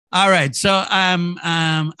All right. So I'm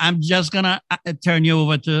just gonna turn you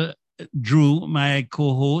over to Drew, my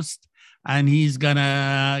co-host, and uh, he's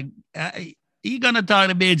gonna talk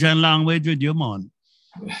the Bajan language with you, man.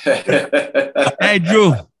 Hey,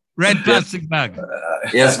 Drew, red Yes, plastic bag.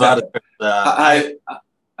 yes, Father. Hi,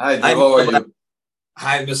 hi, Joe. Hi, How are Mr. Bag. you?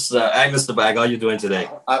 Hi, Mr. Bag. How you doing today?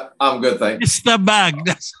 I'm good, thanks. Mr. Bag.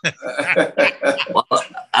 That's Well,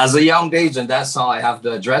 as a young Bajan, that's how I have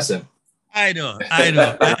to address him. I know, I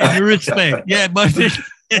know. I respect. Yeah, but that's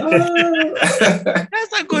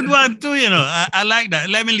a good one too, you know. I like that.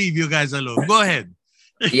 Let me leave you guys alone. Go ahead.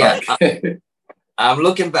 Yeah, Okay. I'm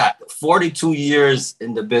looking back 42 years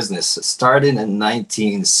in the business, starting in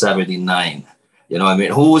 1979. I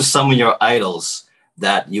mean, who was some of your idols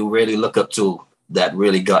that you really look up to that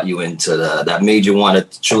really got you into that made you want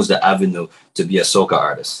to choose the avenue to be a soca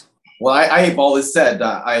artist? Well, I've always said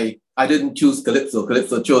that I didn't choose Calypso.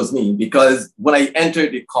 Calypso chose me because when I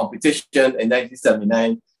entered the competition in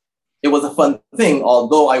 1979, it was a fun thing.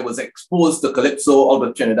 Although I was exposed to Calypso all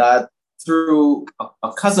over Trinidad through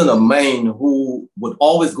a cousin of mine who would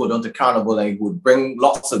always go down to Carnival and would bring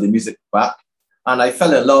lots of the music back. And I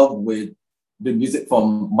fell in love with the music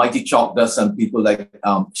from Mighty Chalk Dust and people like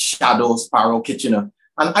Shadow, Sparrow, Kitchener.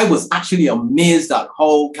 And I was actually amazed at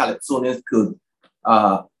how calypsonians could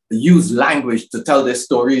use language to tell their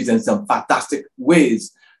stories in some fantastic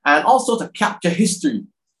ways and also to capture history.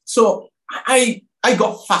 So I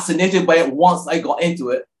got fascinated by it once I got into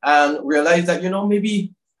it and realized that,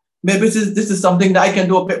 maybe this is something that I can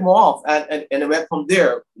do a bit more of. And it went from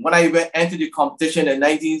there. When I entered the competition in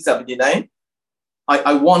 1979,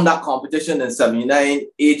 I won that competition in 79,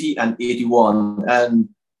 80, and 81. And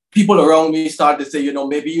people around me started to say,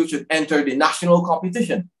 maybe you should enter the national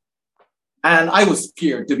competition. And I was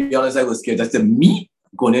scared, to be honest, I was scared. I said, me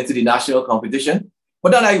going into the national competition?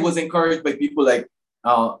 But then I was encouraged by people like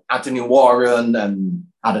Anthony Warren and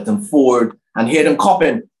Addington Ford and Hayden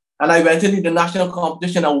Coppin. And I went into the national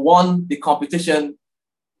competition and won the competition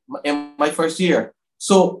in my first year.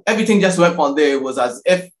 So everything just went from there. It was as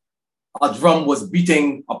if a drum was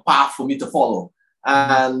beating a path for me to follow.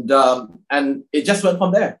 And it just went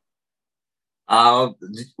from there.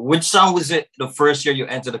 Which song was it the first year you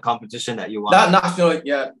entered the competition that you won? That national,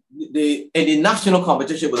 yeah. In the national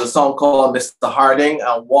competition was a song called Mr. Harding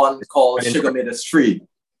and one called Sugar Made Us Free.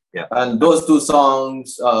 Yeah. And those two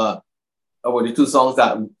songs were the two songs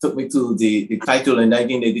that took me to the title in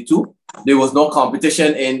 1982. There was no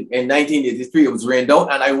competition in 1983. It was rained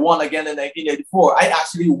out, and I won again in 1984. I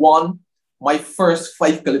actually won my first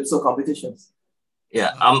 5 Calypso competitions.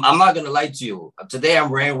 Yeah, I'm not gonna lie to you. Today I'm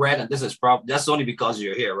wearing red, and this is that's only because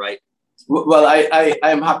you're here, right? Well, I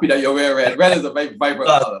am happy that you're wearing red. Red is a very vibrant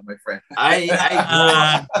color, my friend. I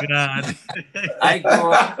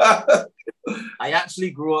grew up. I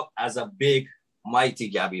actually grew up as a big Mighty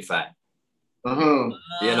Gabby fan. Mm-hmm.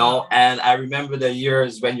 And I remember the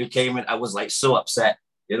years when you came in, I was like so upset.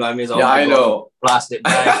 What I mean? Yeah, I know. Plastic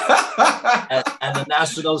bag, and the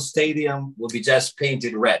National Stadium will be just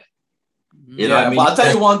painted red. What I mean? But I'll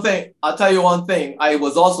tell you one thing. I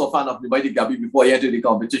was also a fan of the Mighty Gabby before I entered the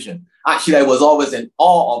competition. Actually, I was always in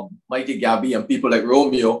awe of Mighty Gabby and people like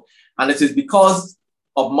Romeo. And it is because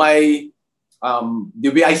of my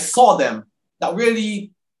the way I saw them that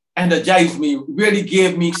really energized me, really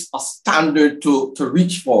gave me a standard to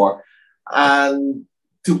reach for. And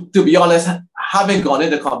to be honest, having gone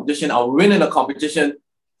into competition and winning a competition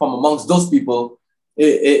from amongst those people,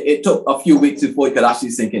 it took a few weeks before it could actually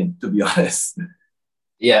sink in, to be honest.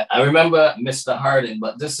 Yeah, I remember Mr. Harding,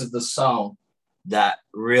 but this is the song that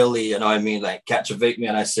really, like captivate me.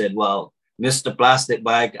 And I said, well, Mr. Plastic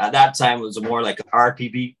Bag, at that time, it was more like an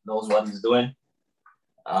RPB, knows what he's doing.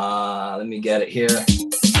 Let me get it here.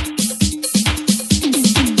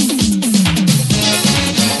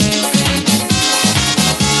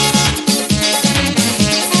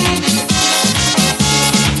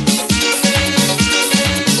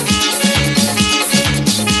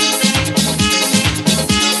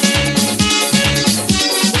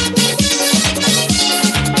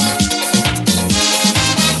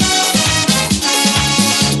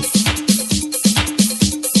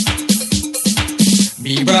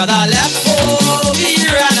 Me brother left home, he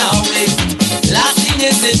ran away. Last thing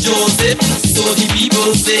is St. Joseph, so the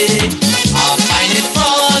people say. I find it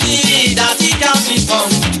funny that he can't be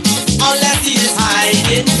found, unless he is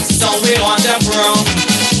hiding somewhere underground.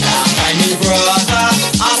 Can't find me brother,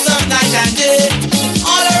 I search night and day.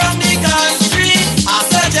 All around the country, I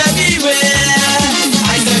search everywhere.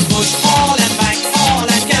 I search bush all and back all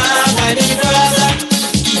and can't find me brother.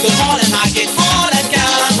 Eagle all and market all and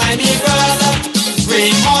can't find me brother.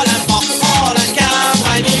 Bring all and pop all and can't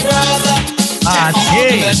find me brother.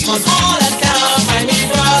 Best was all that can't find me,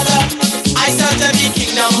 brother. I search every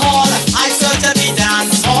kingdom hall, I search every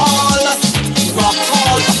dance hall, rock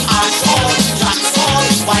hall, art hall, tracks hall,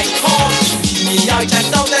 white hall. Give me, I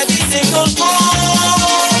checked out every single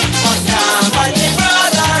hall, but can't find me,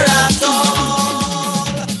 brother, at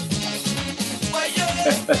all.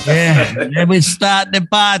 Yeah, let me start the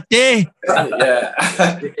party.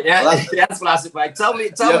 That's classified. Tell me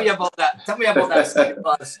about that. Tell me about that song,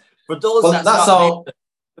 because for those Well, that's that not song- Bajan,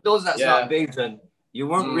 for those that's not Bajan, you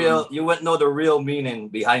weren't real. You wouldn't know the real meaning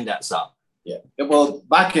behind that song. Yeah. Well,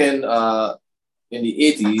 back in the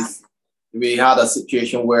 80s, we had a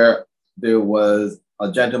situation where there was a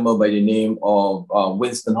gentleman by the name of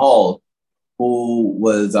Winston Hall, who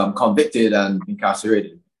was convicted and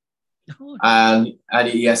incarcerated. And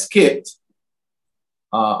he escaped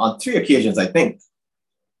on 3 occasions, I think.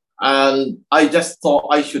 And I just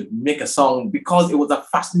thought I should make a song because it was a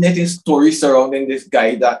fascinating story surrounding this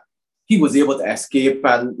guy, that he was able to escape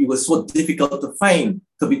and it was so difficult to find,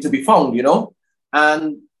 to be found, you know.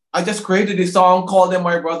 And I just created this song, called him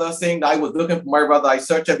my brother, saying that I was looking for my brother. I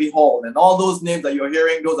searched every hall, and all those names that you're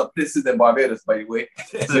hearing, those are places in Barbados, by the way.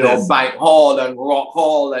 You know, Bank Hall and Rock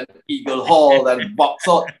Hall and Eagle Hall and Box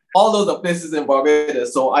Hall. All those are places in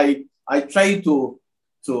Barbados. So I tried to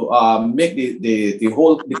make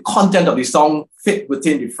the content of the song fit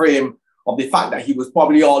within the frame of the fact that he was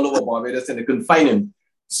probably all over Barbados and they couldn't find him.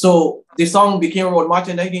 So the song became Road March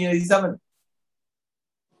in 1987.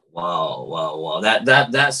 Wow.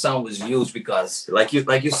 That song was used because, like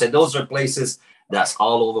you said, those are places that's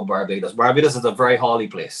all over Barbados. Barbados is a very holy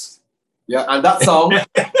place. Yeah, and that song,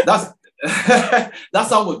 that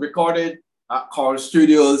song was recorded at Carl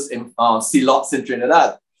Studios in Sea Lots in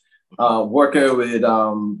Trinidad. Working with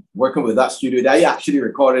that studio, they actually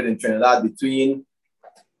recorded in Trinidad between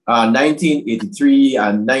 1983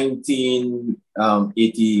 and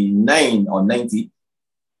 1989 or 90.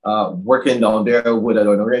 Working down there with an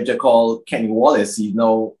arranger called Kenny Wallace. He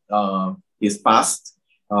now is passed.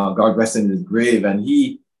 God rest in his grave, and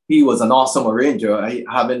he was an awesome arranger. I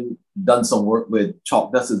haven't done some work with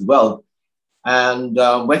Chalk Dust as well. And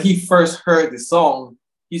when he first heard the song,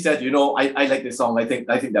 he said, "You know, I like this song. I think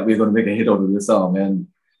that we're going to make a hit out of this song." And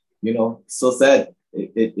you know, so sad.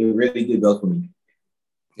 It really did well for me.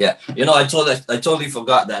 Yeah, you know, I totally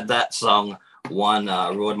forgot that song won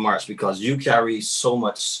Road March because you carry so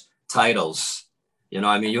much titles. You know,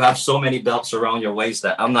 I mean, you have so many belts around your waist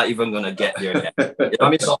that I'm not even gonna get there yet. You know what I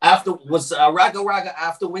mean? So was Raga Raga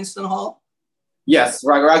after Winston Hall? Yes,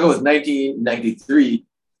 Raga Raga was 1993.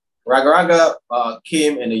 Raga Raga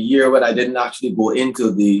came in a year when I didn't actually go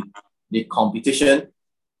into the competition.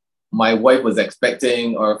 My wife was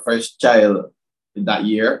expecting our first child in that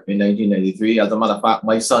year, in 1993. As a matter of fact,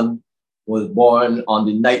 my son was born on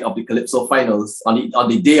the night of the Calypso finals, on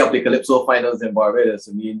the day of the Calypso finals in Barbados.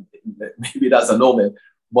 I mean, maybe that's an omen.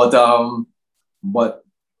 But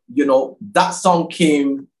you know, that song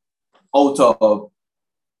came out of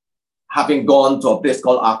having gone to a place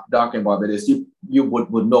called After Dark in Barbados. You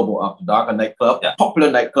would know about After Dark, a nightclub,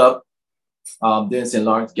 popular nightclub, there in St.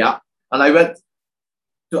 Lawrence Gap. And I went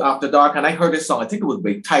to After Dark and I heard this song. I think it was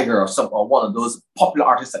by Tiger or one of those popular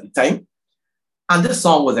artists at the time. And this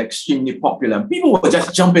song was extremely popular. And people were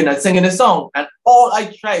just jumping and singing this song. And all I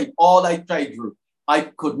tried, Drew, I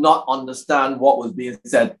could not understand what was being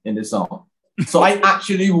said in the song. So I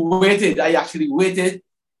actually waited. I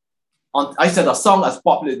said a song as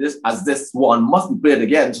popular as this one must be played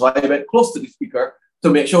again. So I went close to the speaker to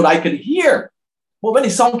make sure that I could hear. But when the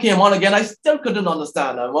song came on again, I still couldn't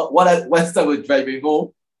understand. And once I was driving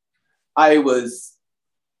home, I was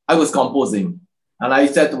composing. And I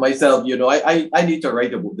said to myself, you know, I need to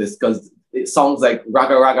write about this because it sounds like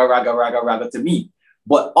raga, raga, raga, raga, raga to me.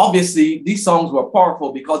 But obviously, these songs were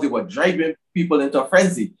powerful because they were driving people into a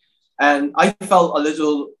frenzy. And I felt a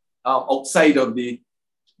little outside of the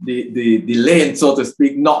lane, so to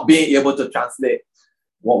speak, not being able to translate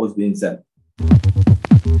what was being said.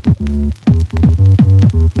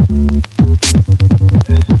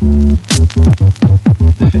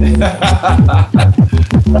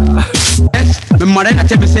 Yes, my mother that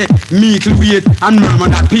tell me say, meekly wait and murmur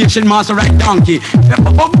that patient master right donkey.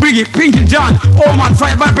 Oh, Briggy, Pinky John, oh man,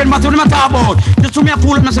 fire by bread, matter what I'm talking about. Just to me a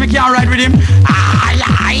fool, so I can't ride with him.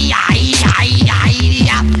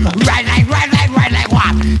 Ride like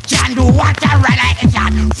what? Can't do what I ride like a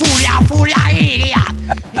shot. Fool ya, idiot.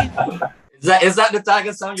 Is that the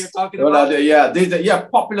Tiger song you're talking about? Yeah,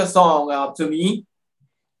 popular song to me.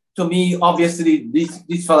 To me, obviously,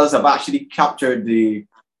 these fellas have actually captured the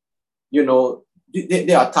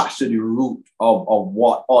they are attached to the root of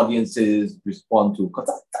what audiences respond to.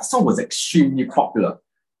 Because that song was extremely popular.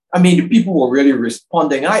 I mean, the people were really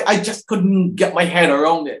responding. I just couldn't get my head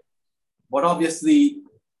around it. But obviously,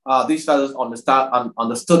 these fellas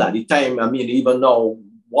understood at the time. I mean, even know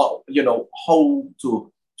what, how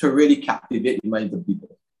to really captivate the minds of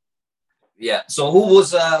people. Yeah. So who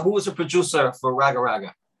was the producer for Raga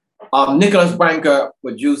Raga? Nicholas Branker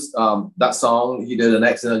produced that song. He did an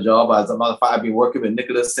excellent job. As a matter of fact, I've been working with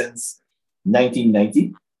Nicholas since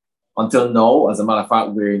 1990 until now. As a matter of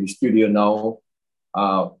fact, we're in the studio now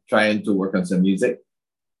trying to work on some music.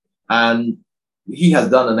 And he has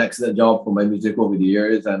done an excellent job for my music over the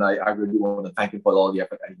years. And I really want to thank him for all the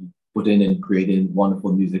effort that he put in creating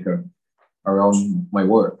wonderful music around my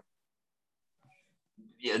work.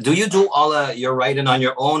 Yeah. Do you do all your writing on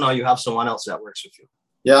your own, or you have someone else that works with you?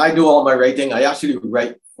 Yeah, I do all my writing. I actually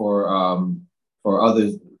write for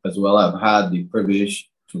others as well. I've had the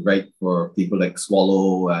privilege to write for people like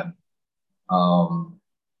Swallow and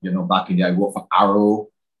back in the day, I worked for Arrow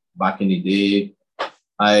back in the day.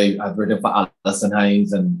 I've written for Alison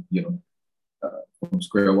Hines and from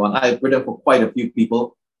Square One. I've written for quite a few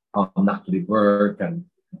people, Natalie Burke and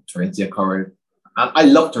Terencia Curry. And I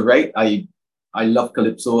love to write. I love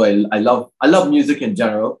calypso. I love music in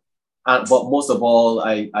general. But most of all,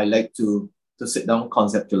 I like to sit down,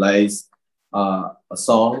 conceptualize a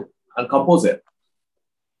song and compose it.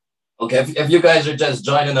 Okay, if you guys are just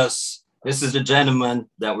joining us, this is the gentleman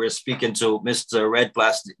that we're speaking to, Mr. Red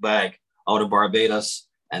Plastic Bag out of Barbados.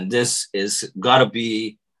 And this is gotta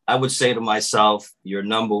be, I would say to myself, your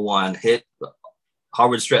number one hit.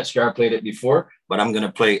 Howard Stretchcar played it before, but I'm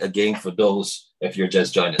gonna play again for those if you're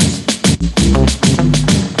just joining us.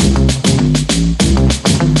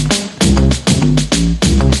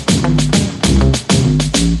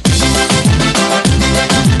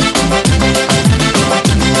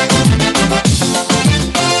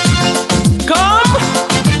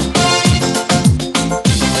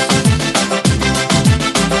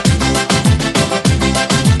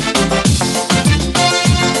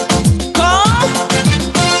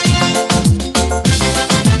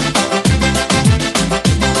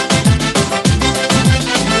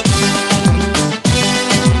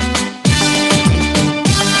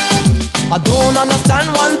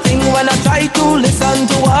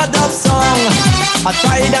 I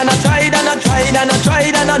tried and I tried and I tried and I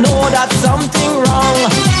tried and I know that something wrong.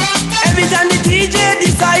 Every time the DJ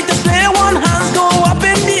decide to play, one hand go up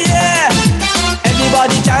in the air.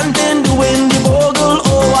 Everybody chanting, doing the bogle,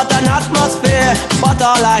 oh what an atmosphere. But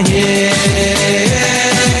all I hear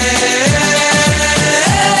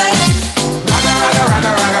raga raga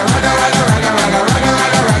raga raga raga raga raga raga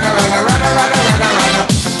raga raga raga raga raga raga raga.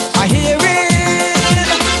 I hear it,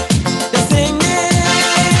 they're singing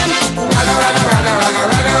raga raga raga raga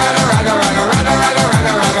raga raga raga raga raga raga raga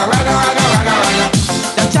raga raga raga raga raga.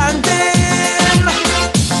 They're chanting,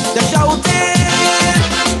 they're shouting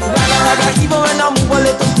raga raga. Even when I move a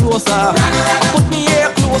little closer, I put me ear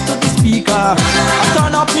close to the speaker, I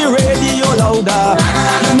turn up me radio louder.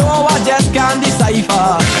 You know I just can't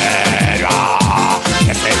decipher.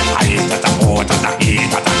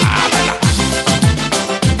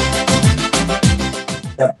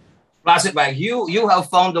 Plastic Bag, you have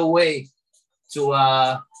found a way to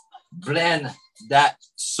blend that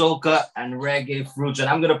soca and reggae fusion.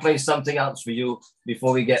 I'm gonna play something else for you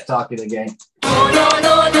before we get talking again. No, no,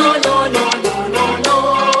 no, no, no, no, no, no,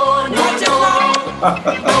 no, no, no,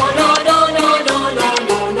 no, no, no,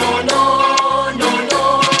 no, no, no, no.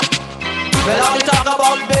 Well, I talk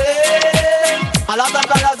about billing, a lot of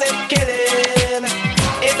fellas is killing.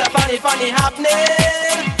 It's a funny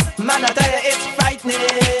happening. Man, I tell you, it's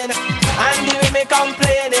frightening. And the women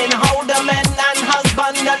complaining how the men and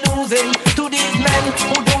husband are losing to these men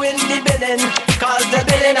who doing the billing. Cause the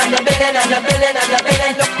billing and the billing and the billing and the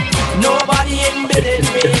billing. Look, nobody in billing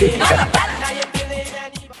me.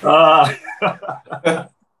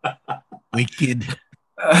 Wicked.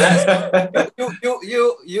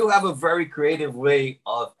 You have a very creative way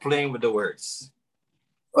of playing with the words.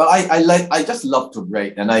 Well, I just love to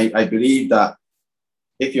write, and I believe that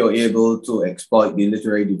if you're able to exploit the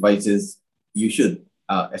literary devices, you should,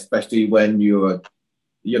 especially when you're,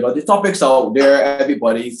 the topics out there,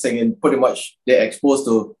 everybody's singing, pretty much they're exposed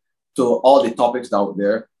to all the topics out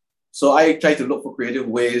there. So I try to look for creative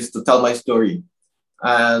ways to tell my story.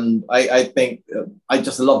 And I think I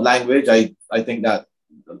just love language. I think that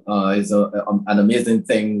is an amazing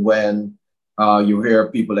thing when you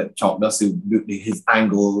hear people like Chalk Dusty, his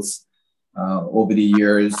angles over the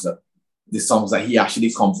years, the songs that he actually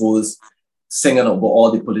composed, singing about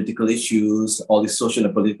all the political issues, all the social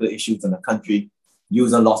and political issues in the country.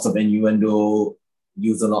 using lots of innuendo,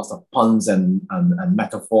 using lots of puns and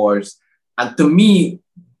metaphors. And to me,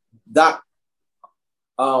 that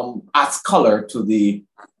adds color to the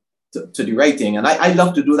writing. And I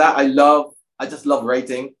love to do that. I just love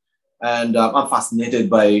writing. And I'm fascinated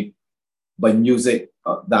by music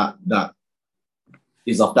that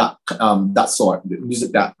is of that sort.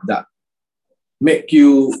 Music that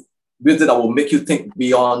will make you think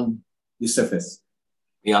beyond the surface.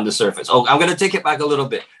 Beyond the surface. Oh, I'm gonna take it back a little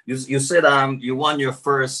bit. You said you won your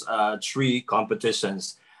first 3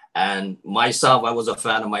 competitions, and myself, I was a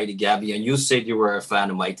fan of Mighty Gabby, and you said you were a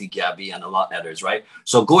fan of Mighty Gabby and a lot others, right?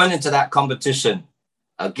 So going into that competition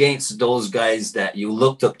against those guys that you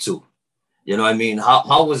looked up to, you know what I mean?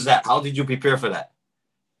 How was that? How did you prepare for that?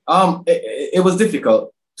 It was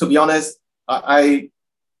difficult, to be honest. I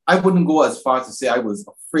wouldn't go as far as to say I was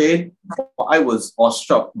afraid, but I was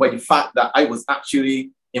awestruck by the fact that I was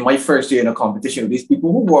actually in my first year in a competition with these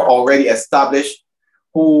people who were already established,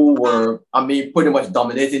 who were, pretty much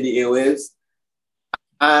dominating the airwaves.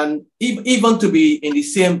 And even to be in the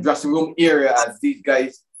same dressing room area as these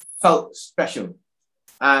guys felt special.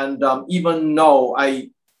 And even now, I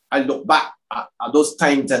look back at those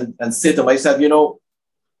times and say to myself, you know,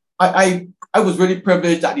 I was really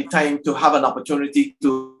privileged at the time to have an opportunity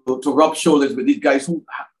to rub shoulders with these guys who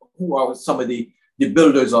are some of the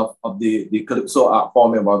builders of the calypso art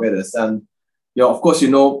form in Barbados. And, you know, of course, you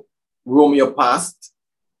know, Romeo passed,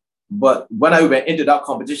 but when I went into that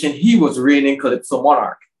competition, he was reigning calypso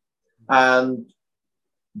monarch. And,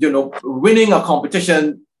 you know, winning a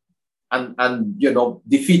competition and you know,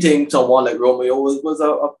 defeating someone like Romeo was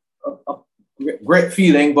a great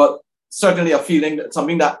feeling, but certainly a feeling,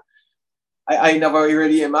 something that I never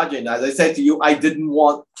really imagined. As I said to you, I didn't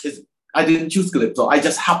choose calypso. I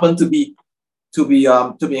just happened to be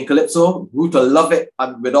in calypso, grew to love it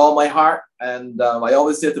with all my heart. And I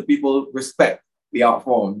always say to people, respect the art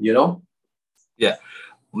form, you know? Yeah.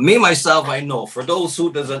 Me, myself, I know. For those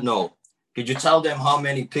who doesn't know, could you tell them how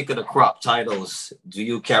many pick of the crop titles do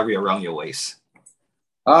you carry around your waist?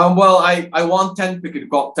 Well, I won 10 pick of the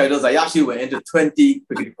crop titles. I actually went into 20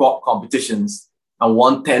 pick of the crop competitions and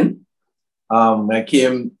won 10. I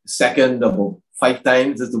came second about 5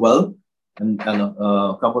 times as well, and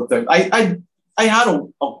a couple of times. I had a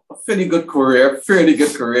fairly good career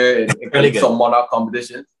in some monarch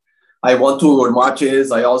competitions. I won 2 road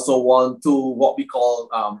marches. I also won 2 what we call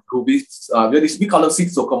groovy. We call them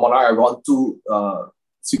six soca monarch. I won 2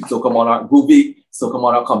 six soca monarch groovy soca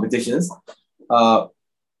monarch competitions.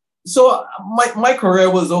 So my career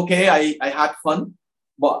was okay. I had fun,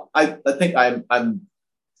 but I think I'm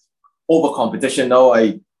over competition now.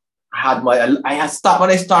 When I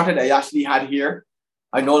started, I actually had hair.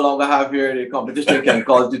 I no longer have hair. The competition can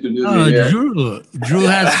cause you to lose your hair. Drew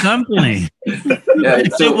has company. Yeah,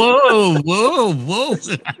 so, whoa.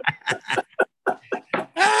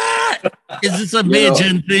 Is this a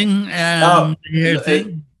Bajan thing? Hair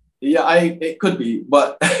thing? Yeah, it could be,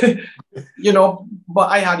 but you know, but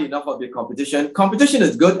I had enough of the competition. Competition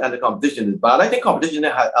is good and the competition is bad. I think competition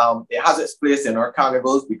it has its place in our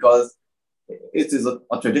carnivals because it is a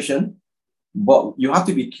tradition, but you have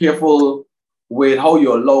to be careful with how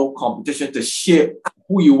you allow competition to shape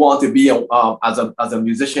who you want to be as a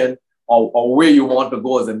musician or where you want to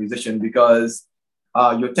go as a musician, because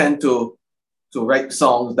you tend to write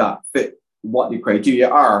songs that fit what the criteria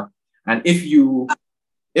are. And if you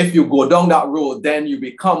go down that road, then you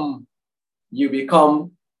become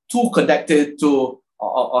too connected to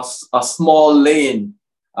a small lane,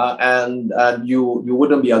 and you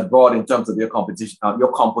wouldn't be as broad in terms of your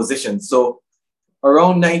composition. So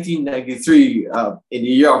around 1993, in the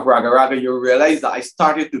year of Raga Raga, you realize that I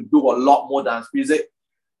started to do a lot more dance music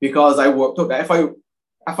because I worked out that if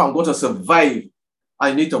I'm going to survive,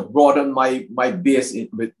 I need to broaden my base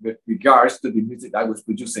with regards to the music I was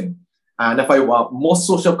producing. And if I want more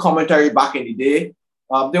social commentary back in the day,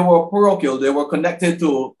 they were parochial. They were connected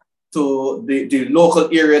to the local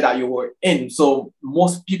area that you were in. So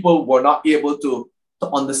most people were not able to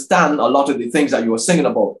understand a lot of the things that you were singing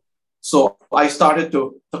about. So I started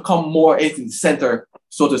to come more into the center,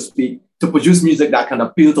 so to speak, to produce music that can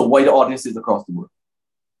appeal to wider audiences across the world.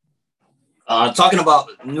 Talking about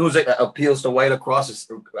music that appeals to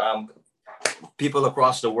people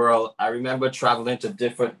across the world, I remember traveling to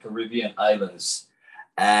different Caribbean islands.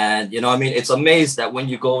 And, you know, I mean, it's amazing that when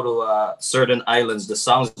you go to certain islands, the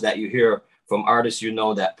sounds that you hear from artists, you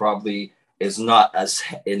know, that probably is not as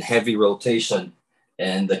in heavy rotation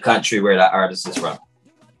in the country where that artist is from.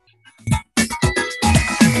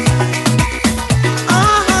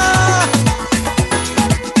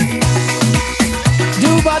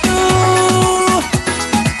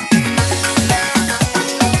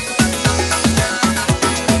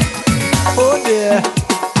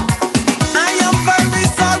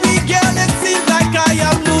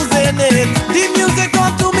 The music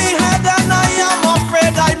onto me head and I am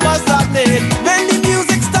afraid I must admit. When the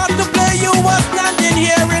music started to play, you were standing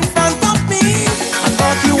here in front of me. I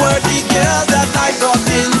thought you were the girl that I brought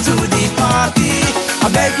into the party. I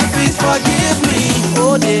beg you please forgive me.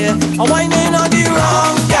 Oh dear, I'm whining on the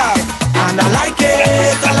wrong girl, and I like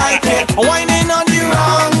it, I like it. I'm whining on the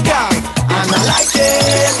wrong girl, and I like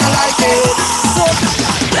it, I like it. So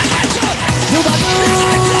you got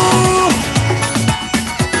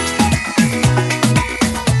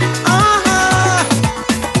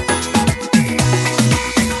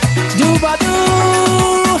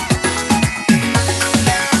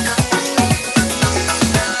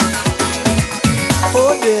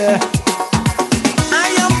oh dear, I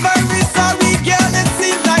am very sorry, girl. It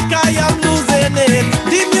seems like I am losing it.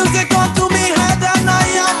 The music onto me head, and I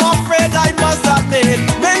am afraid I must admit.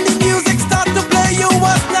 When the music started to play, you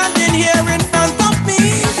were standing here in front of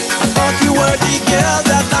me. I thought you were the girl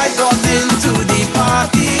that I brought into the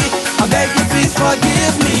party. I beg you please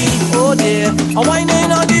forgive me. Oh dear, I'm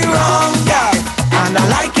whining on the wrong girl, and I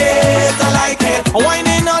like it, I like it. I'm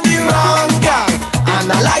whining on the wrong girl, and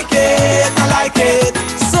I like it, I like it.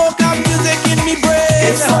 Soca music in me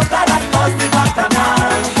brain. It's soca that caused the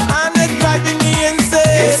bacchanal, and it's driving me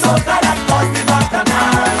insane. It's soca that caused the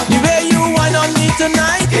bacchanal. The way you whine on me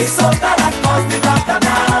tonight. It's soca that caused the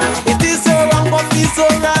bacchanal. It is so wrong but feels so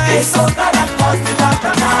right. It's soca that caused the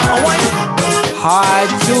bacchanal. Hard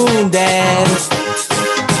to dance.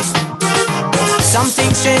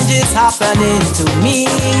 Something strange is happening to me.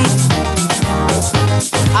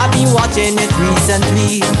 I've been watching it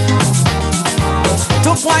recently.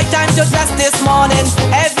 Took my time to dress this morning.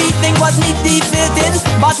 Everything was neatly fitting,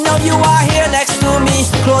 but now you are here next to me.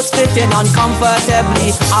 Clothes fitting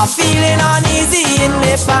uncomfortably. I'm feeling uneasy in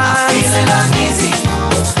my pants. I'm feeling uneasy.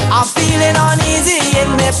 I'm feeling uneasy in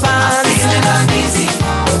my pants. I'm feeling uneasy.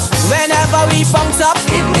 Whenever we bounce up,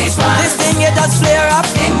 this thing it just flare up.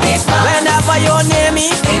 Whenever you near me,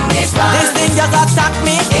 this thing just attack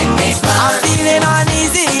me. I'm feeling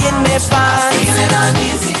uneasy in my pants. I'm feeling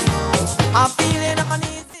uneasy. I'm feeling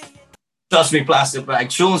uneasy. Trust me, Plastic Bag.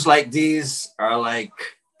 Tunes like these are like,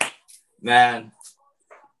 man,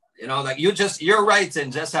 you know, like your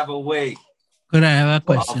writing just have a way. Could I have a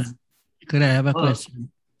question? Could I have a question?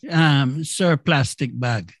 Sir Plastic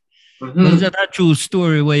Bag. Was that a true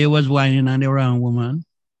story where you was whining on the wrong woman?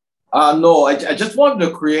 No, I just wanted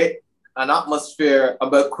to create an atmosphere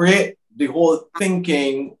about create the whole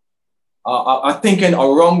thinking. Thinking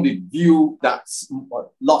around the view that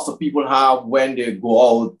lots of people have when they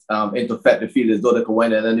go out into Fete de Feel as though they can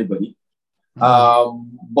win at anybody.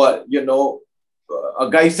 But, you know, a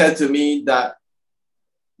guy said to me that,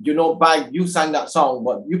 you know, Bag, you sang that song,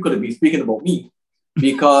 but you could have been speaking about me.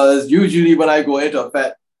 Because usually when I go into a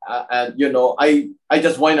Fete, and, you know, I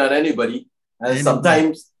just whine on anybody. And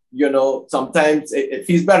sometimes, you know, sometimes it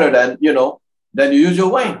feels better than, you know, than the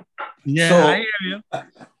usual whine. Yeah, so, I hear you.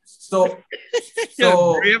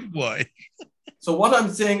 So brave boy. So what I'm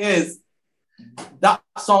saying is that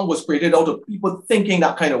song was created out of people thinking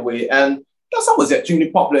that kind of way, and that song was extremely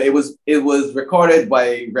popular. It was recorded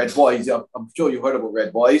by Red Boys. I'm sure you heard about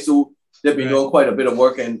Red Boys, who they've been doing quite a bit of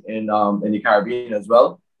work in the Caribbean as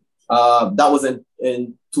well. That was in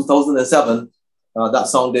 2007. That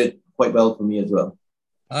song did quite well for me as well.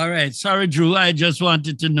 All right, sorry, Drew. I just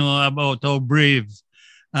wanted to know about how brave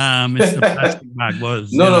Mr. Plastic Bag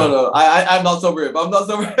was. No. I'm not so brave. I'm not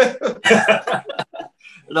so brave.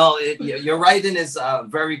 No, your writing is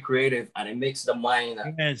very creative, and it makes the mind.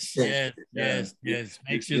 Yes.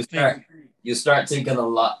 Makes you think. You start thinking a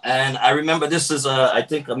lot. And I remember this is, I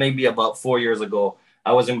think maybe about 4 years ago.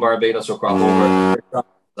 I was in Barbados for crossover.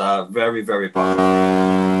 Very, very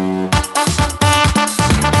popular.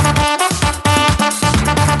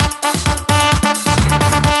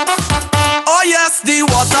 Oh yes, the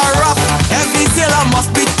water rough. Every sailor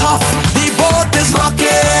must be tough. The boat is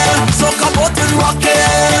rocking, soca boat is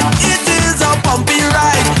rocking. It is a bumpy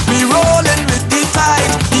ride. We rolling with the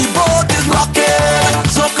tide. The boat is rocking,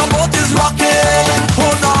 soca boat is rocking.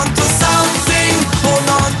 Hold on to something, hold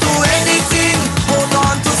on to anything. Hold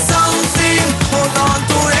on to something, hold on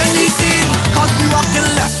to anything. 'Cause we rocking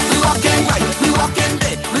left, we rocking right, we rocking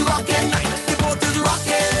day, we rocking night. The boat is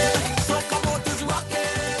rocking, soca boat is rocking.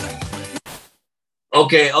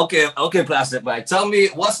 Okay, Plastic Bag. Tell me,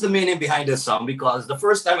 what's the meaning behind this song? Because the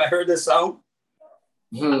first time I heard this song,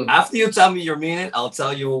 after you tell me your meaning, I'll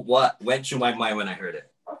tell you what went through my mind when I heard it.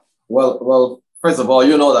 Well, first of all,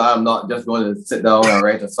 you know that I'm not just going to sit down and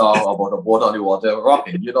write a song about a boat on the water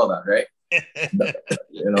rocking. You know that, right?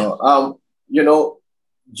 You know,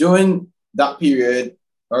 during that period,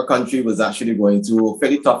 our country was actually going through a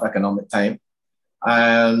fairly tough economic time.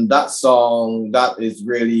 And that song, that is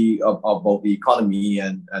really about the economy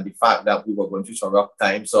and the fact that we were going through some rough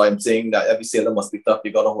times. So I'm saying that every sailor must be tough.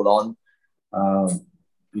 You got to hold on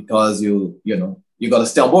because you got to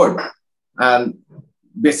stay on board. And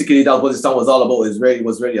basically, that's what the song was all about. It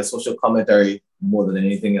was really a social commentary more than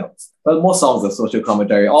anything else. Well, most songs are social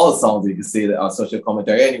commentary. All the songs you can say that are social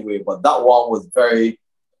commentary anyway. But that one was very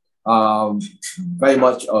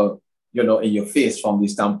much in your face from the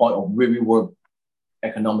standpoint of where we were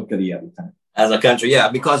economically at the time. As a country, yeah,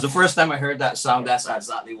 because the first time I heard that song, that's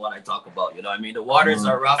exactly what I talk about. You know what I mean? The waters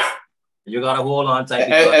are rough. You got to hold on tight.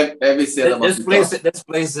 This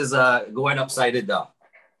place is going upside down.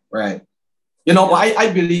 Right. You know,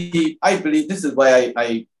 I believe this is why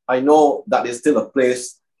I know that there's still a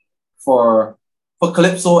place for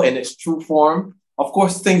calypso in its true form. Of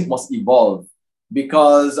course, things must evolve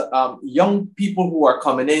because young people who are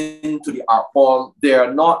coming into the art form,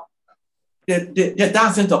 they're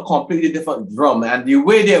dancing to a completely different drum, and the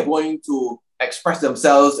way they're going to express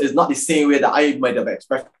themselves is not the same way that I might have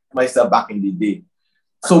expressed myself back in the day.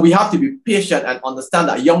 So we have to be patient and understand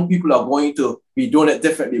that young people are going to be doing it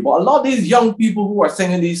differently. But a lot of these young people who are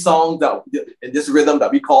singing these songs that in this rhythm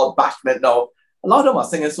that we call bashment now, a lot of them are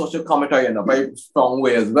singing social commentary in a very strong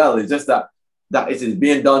way as well. It's just that it is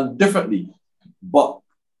being done differently. But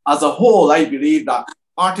as a whole, I believe that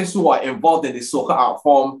artists who are involved in the soca art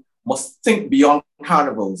form must think beyond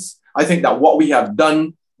carnivals. I think that what we have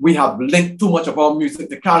done, we have linked too much of our music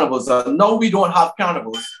to carnivals. Now we don't have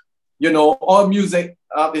carnivals. You know, our music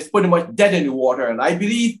is pretty much dead in the water. And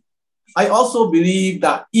I also believe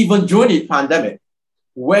that even during the pandemic,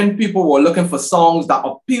 when people were looking for songs that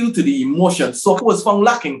appeal to the emotion, soca was found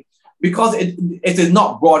lacking because it is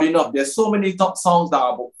not broad enough. There's so many top songs that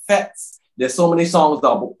are about fetes. There's so many songs that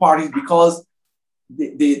are about parties because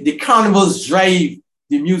the carnivals drive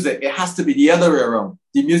the music. It has to be the other way around.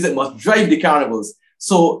 The music must drive the carnivals.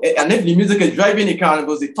 So, and if the music is driving the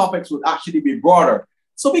carnivals, the topics would actually be broader.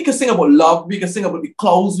 So we can sing about love, we can sing about the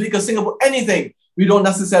clothes, we can sing about anything. We don't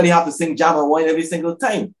necessarily have to sing jam and wine every single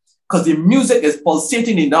time because the music is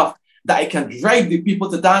pulsating enough that it can drive the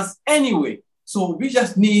people to dance anyway. So we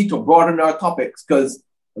just need to broaden our topics because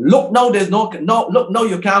look now,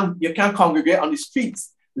 you can't congregate on the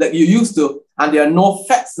streets like you used to, and there are no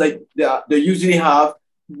fetes like they usually have.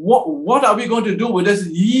 What are we going to do with this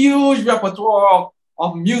huge repertoire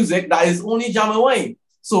of music that is only jam and wine?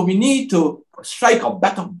 So we need to strike a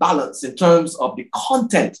better balance in terms of the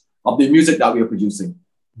content of the music that we are producing.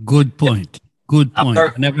 Good point. Good point.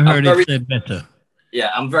 I never heard it said better.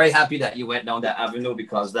 Yeah, I'm very happy that you went down that avenue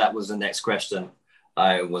because that was the next question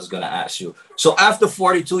I was going to ask you. So after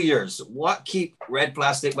 42 years, what keep Red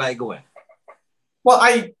Plastic Bag going? Well,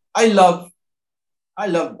 I love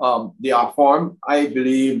the art form. I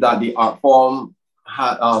believe that the art form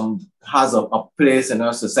has a place in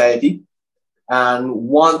our society. And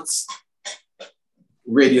once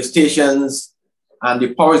radio stations and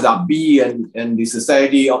the powers that be in the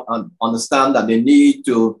society understand that they need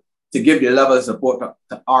to give the level of support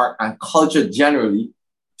to art and culture generally,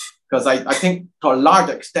 because I think to a large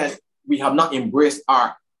extent, we have not embraced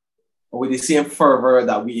art with the same fervor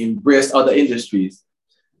that we embrace other industries.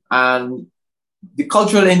 And the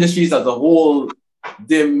cultural industries as a whole,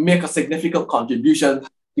 they make a significant contribution.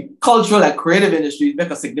 The cultural and creative industries make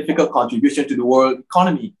a significant contribution to the world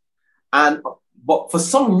economy. But for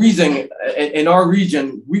some reason, in our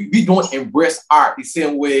region, we don't embrace art the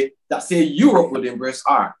same way that, say, Europe would embrace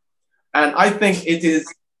art. And I think it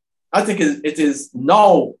is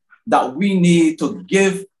now that we need to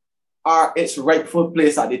give art its rightful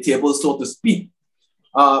place at the table, so to speak.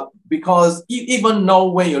 Because even now,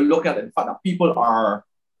 when you look at the fact that people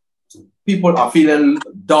are feeling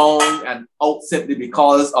down and out simply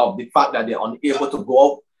because of the fact that they're unable to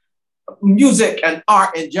go out, music and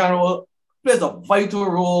art in general plays a vital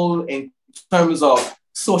role in terms of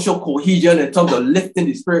social cohesion, in terms of lifting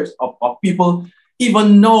the spirits of people.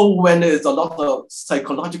 Even now, when there's a lot of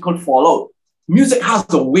psychological fallout, music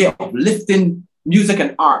has a way of lifting. Music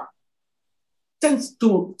and art tend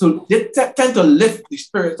to lift the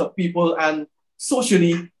spirits of people, and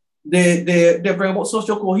socially, they bring about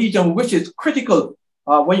social cohesion, which is critical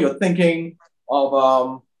when you're thinking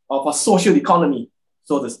of a social economy,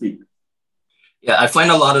 so to speak. Yeah, I find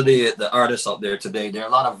a lot of the artists out there today, there are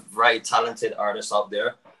a lot of very talented artists out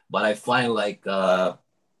there, but I find like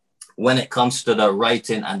when it comes to the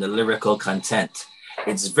writing and the lyrical content,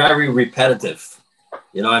 it's very repetitive.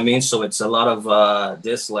 You know what I mean? So it's a lot of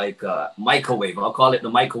this like microwave. I'll call it the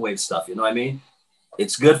microwave stuff. You know what I mean?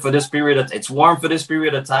 It's good for this period. It's warm for this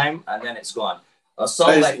period of time, and then it's gone. A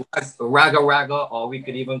song like Raga Raga, or we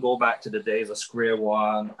could even go back to the days of Square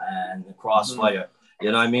One and Crossfire. Mm-hmm.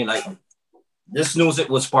 You know what I mean? Like, this music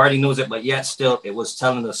was party music, but yet still it was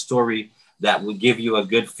telling a story that would give you a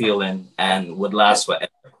good feeling and would last forever.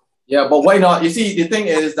 Yeah, but why not? You see, the thing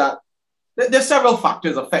is that there's several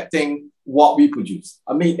factors affecting what we produce.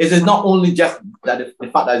 I mean, it is not only just that the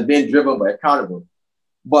fact that it's being driven by a carnival,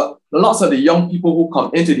 but lots of the young people who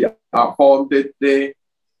come into the art form, a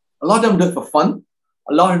lot of them do it for fun.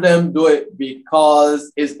 A lot of them do it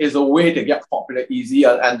because it's a way to get popular easy,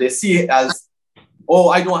 and they see it as, oh,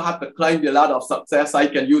 I don't have to climb the ladder of success. I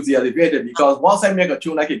can use the elevator, because once I make a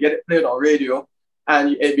tune, I can get it played on radio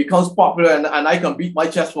and it becomes popular, and I can beat my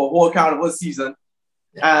chest for a whole carnival season.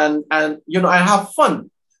 Yeah. And you know, I have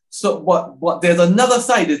fun. So, but there's another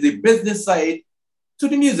side, there's the business side to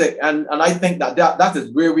the music. And I think that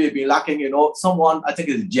is where we've been lacking. You know, someone, I think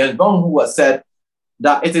it's James Brown, who has said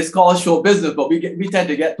that it is called show business, but we tend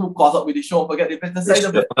to get too caught up with the show and forget the business side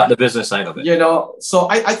of it. The business side of it. You know, so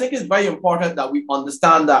I think it's very important that we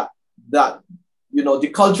understand that you know, the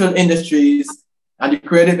cultural industries and the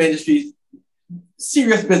creative industries,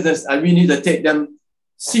 serious business, and we need to take them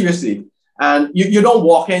seriously. And you don't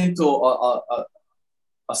walk into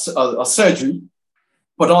a surgery,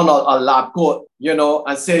 put on a lab coat, you know,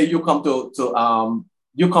 and say you come to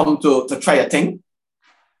try a thing.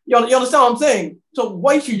 You understand what I'm saying? So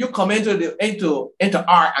why should you come into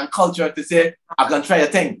art and culture to say, I'm going to try a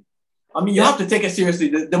thing? I mean, you have to take it seriously.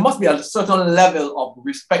 There must be a certain level of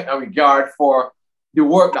respect and regard for the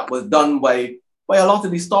work that was done by a lot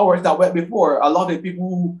of the stalwarts that went before, a lot of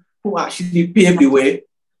people who actually paved the way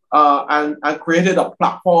and created a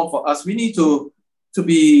platform for us. We need to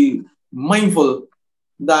be mindful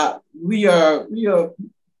that we are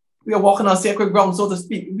walking on sacred ground, so to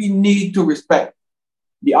speak. We need to respect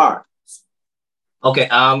the art. Okay.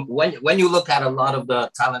 When you look at a lot of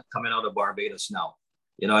the talent coming out of Barbados now,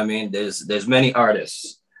 you know what I mean? There's many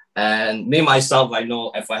artists, and me myself, I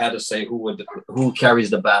know if I had to say who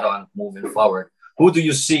carries the baton moving forward, who do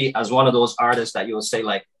you see as one of those artists that you would say,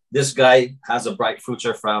 like, this guy has a bright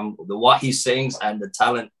future from what he sings and the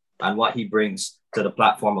talent and what he brings to the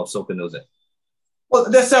platform of soca music?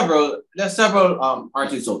 Well, there's several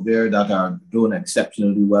artists out there that are doing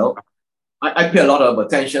exceptionally well. I pay a lot of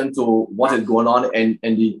attention to what is going on in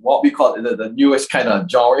what we call the newest kind of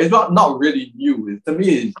genre. It's not really new. To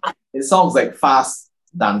me, it sounds like fast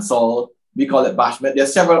dancehall. We call it bashment.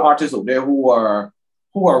 There's several artists out there who are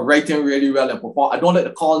writing really well and perform. I don't like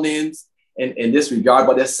to call names in this regard,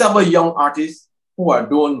 but there's several young artists who are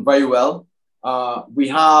doing very well. We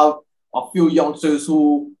have a few youngsters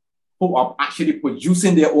who are actually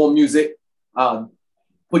producing their own music,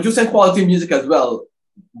 producing quality music as well.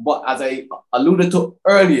 But as I alluded to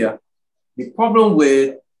earlier, the problem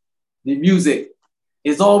with the music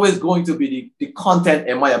is always going to be the content,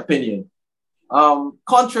 in my opinion.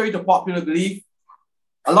 Contrary to popular belief,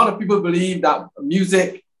 a lot of people believe that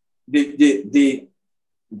music, the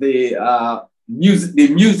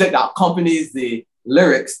music that accompanies the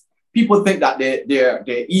lyrics, people think that they're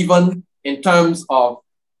even in terms of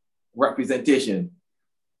representation.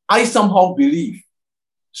 I somehow believe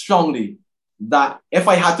strongly that if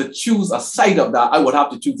I had to choose a side of that, I would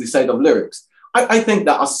have to choose the side of lyrics. I think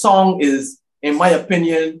that a song is, in my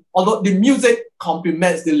opinion, although the music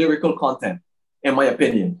complements the lyrical content, in my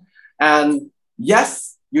opinion. And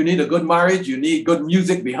yes, you need a good marriage, you need good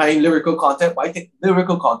music behind lyrical content, but I think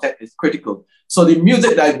lyrical content is critical. So the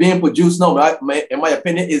music that is being produced now, in my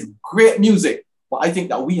opinion, is great music, but I think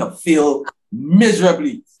that we have failed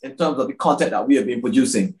miserably in terms of the content that we have been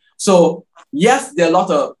producing. So yes, there are a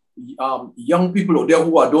lot of young people out there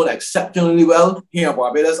who are doing exceptionally well here in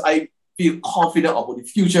Barbados. I feel confident about the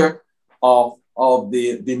future of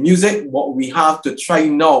the music. What we have to try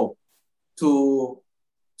now to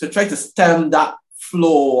try to stem that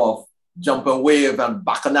flow of Jumping Wave and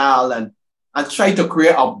Bacchanal and try to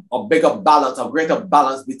create a bigger balance, a greater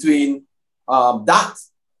balance between that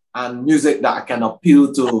and music that can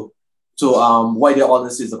appeal to wider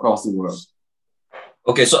audiences across the world.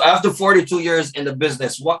 Okay, so after 42 years in the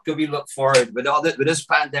business, what could we look forward with with this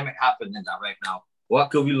pandemic happening right now? What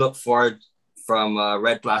could we look forward from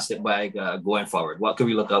Red Plastic Bag going forward? What could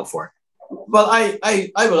we look out for? Well, I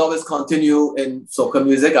will always continue in soca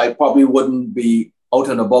music. I probably wouldn't be out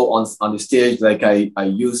and about on the stage like I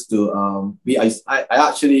used to be. I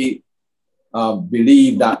actually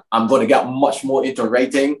believe that I'm going to get much more into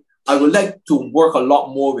writing. I would like to work a lot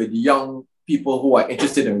more with young people who are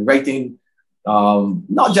interested in writing.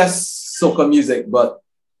 Not just soca music, but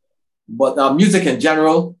music in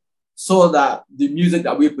general, so that the music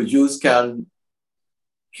that we produce can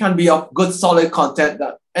can be of good, solid content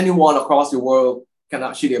that anyone across the world can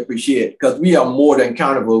actually appreciate. Because we are more than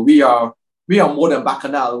Carnival. We are more than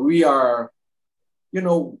Bacchanal. We are,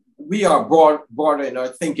 we are broader in our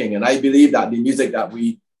thinking. And I believe that the music that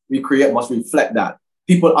we create must reflect that.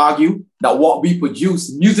 People argue that what we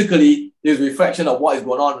produce musically is a reflection of what is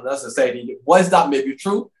going on in our society. Whilst that may be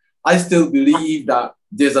true, I still believe that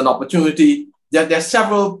there's an opportunity. There's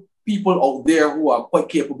several people out there who are quite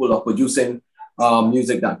capable of producing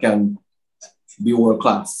music that can be world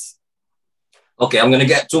class. Okay, I'm going to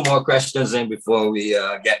get two more questions in before we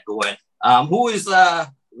get going. Who is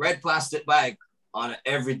Red Plastic Bag on an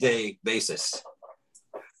everyday basis?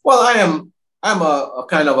 Well, I'm a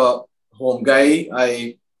kind of a home guy.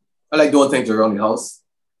 I like doing things around the house.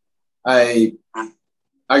 I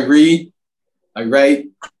read, I write,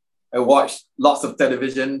 I watch lots of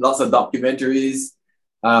television, lots of documentaries.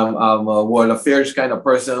 I'm a world affairs kind of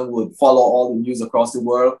person who would follow all the news across the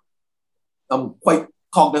world. I'm quite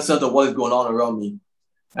cognizant of what is going on around me.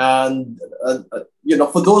 And,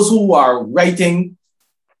 for those who are writing,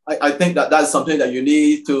 I think that that's something that you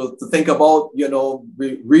need to think about,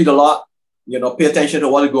 read a lot, pay attention to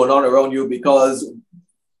what is going on around you, because,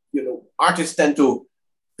 artists tend to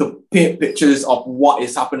paint pictures of what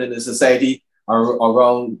is happening in society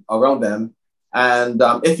around them. And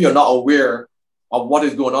if you're not aware of what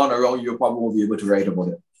is going on around you, you probably won't be able to write about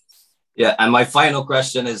it. Yeah, and my final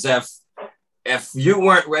question is, if you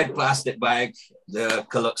weren't Red Plastic Bag, the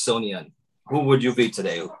calypsonian, who would you be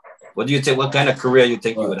today? What do you think? What kind of career you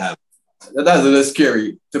think you would have? That's a little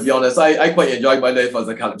scary, to be honest. I quite enjoyed my life as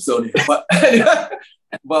a calypsonian.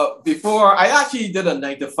 But before, I actually did a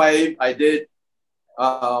 9-to-5. I did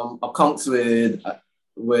accounts with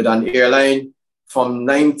an airline from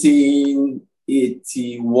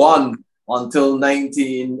 1981 until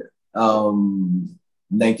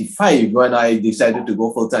 1995, when I decided to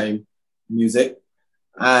go full-time music.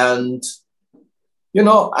 And,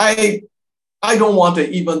 I don't want to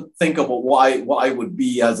even think about what I would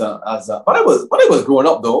be when I was growing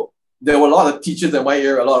up, though. There were a lot of teachers in my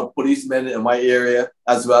area, a lot of policemen in my area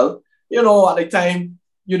as well. At the time,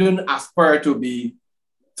 you didn't aspire to be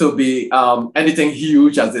anything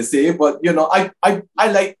huge, as they say. But I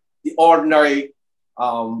like the ordinary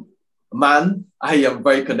man. I am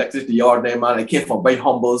very connected to the ordinary man. I came from very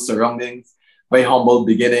humble surroundings, very humble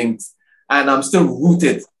beginnings, and I'm still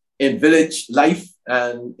rooted in village life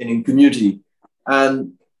and in community.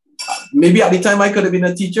 And maybe at the time I could have been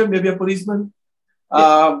a teacher, maybe a policeman.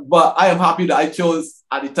 Yeah. But I am happy that I chose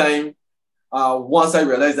at the time, once I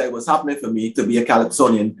realized that it was happening for me, to be a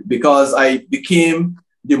calypsonian, because I became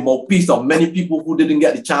the mouthpiece of many people who didn't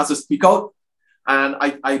get the chance to speak out. And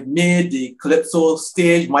I made the calypso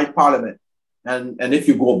stage my parliament. And if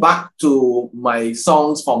you go back to my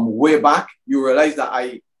songs from way back, you realize that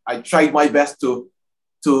I tried my best to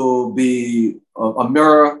be a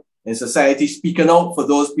mirror in society, speaking out for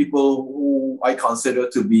those people who I consider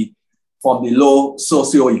to be from the low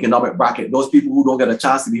socioeconomic bracket, those people who don't get a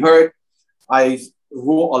chance to be heard. I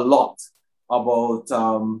wrote a lot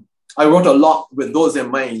with those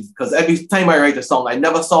in mind, because every time I write a song, I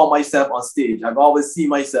never saw myself on stage. I've always seen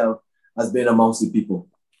myself as being amongst the people.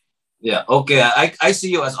 Yeah, okay. I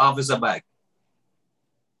see you as Officer Bag.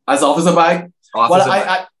 As Officer Bag? Officer Bag.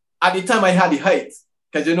 I at the time I had the height,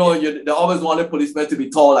 because they always wanted policemen to be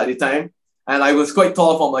tall at the time, and I was quite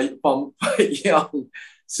tall from young.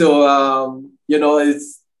 So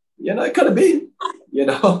it could have been,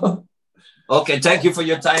 Okay, thank you for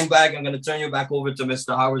your time, Bag. I'm going to turn you back over to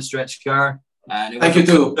Mr. Howard Stretch Kerr. And thank you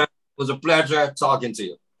too. It was a pleasure talking to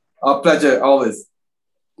you. A pleasure, always.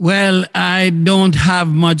 Well, I don't have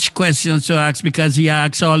much questions to ask, because he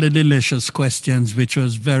asked all the delicious questions, which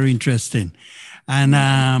was very interesting. And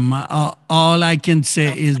all I can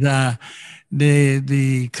say is that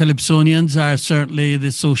the calypsonians are certainly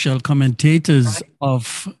the social commentators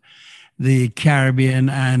of the Caribbean,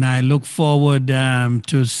 and I look forward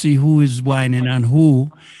to see who is whining on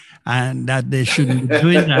who, and that they shouldn't be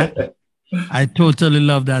doing that. I totally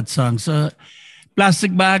love that song. So,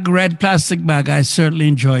 Plastic Bag, Red Plastic Bag, I certainly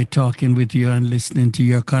enjoy talking with you and listening to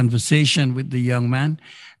your conversation with the young man.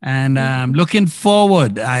 And looking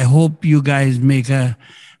forward, I hope you guys make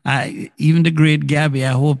even the great Gabby,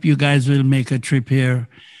 I hope you guys will make a trip here.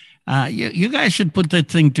 You guys should put that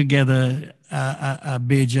thing together, a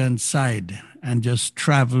Bajan side, and just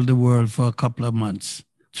travel the world for a couple of months,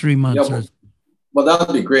 3 months. Yeah, well, that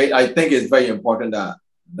would be great. I think it's very important that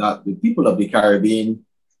the people of the Caribbean,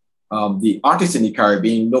 the artists in the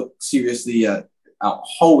Caribbean, look seriously at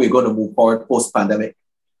how we're going to move forward post-pandemic,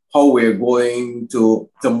 how we're going to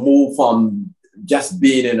move from just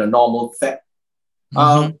being in a normal fete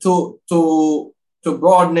to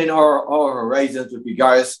broadening our horizons with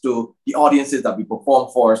regards to the audiences that we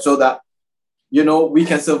perform for, so that, you know, we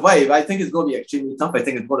can survive. I think it's going to be extremely tough. I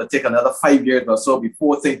think it's going to take another 5 years or so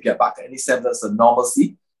before things get back to any semblance of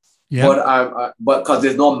normalcy. But because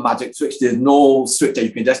there's no magic switch, there's no switch that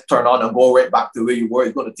you can just turn on and go right back to where you were.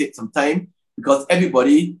 It's going to take some time, because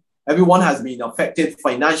everyone has been affected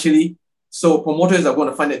financially. So promoters are going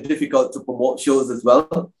to find it difficult to promote shows as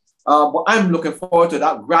well. But I'm looking forward to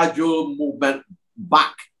that gradual movement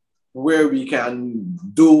back, where we can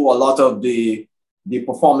do a lot of the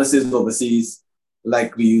performances overseas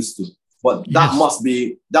like we used to. But that must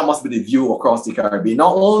be the view across the Caribbean.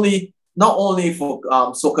 Not only for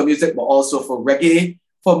soca music, but also for reggae,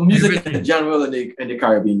 for music in general in the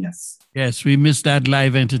Caribbean. Yes, we miss that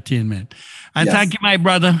live entertainment. And thank you, my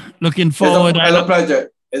brother. Looking forward. It's a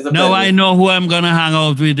pleasure. Now I know who I'm going to hang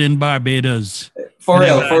out with in Barbados. For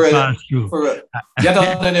real. Get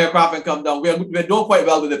on an aircraft and come down. We're doing quite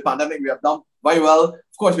well with the pandemic. We have done very well.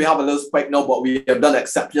 Of course, we have a little spike now, but we have done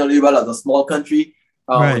exceptionally well as a small country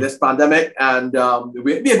with this pandemic. And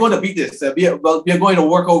we are going to beat this. We are going to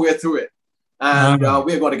work our way through it. And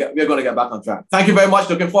we're going to get back on track. Thank you very much.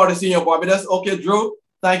 Looking forward to seeing you in Barbados. Okay, Drew.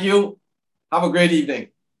 Thank you. Have a great evening.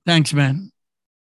 Thanks, man.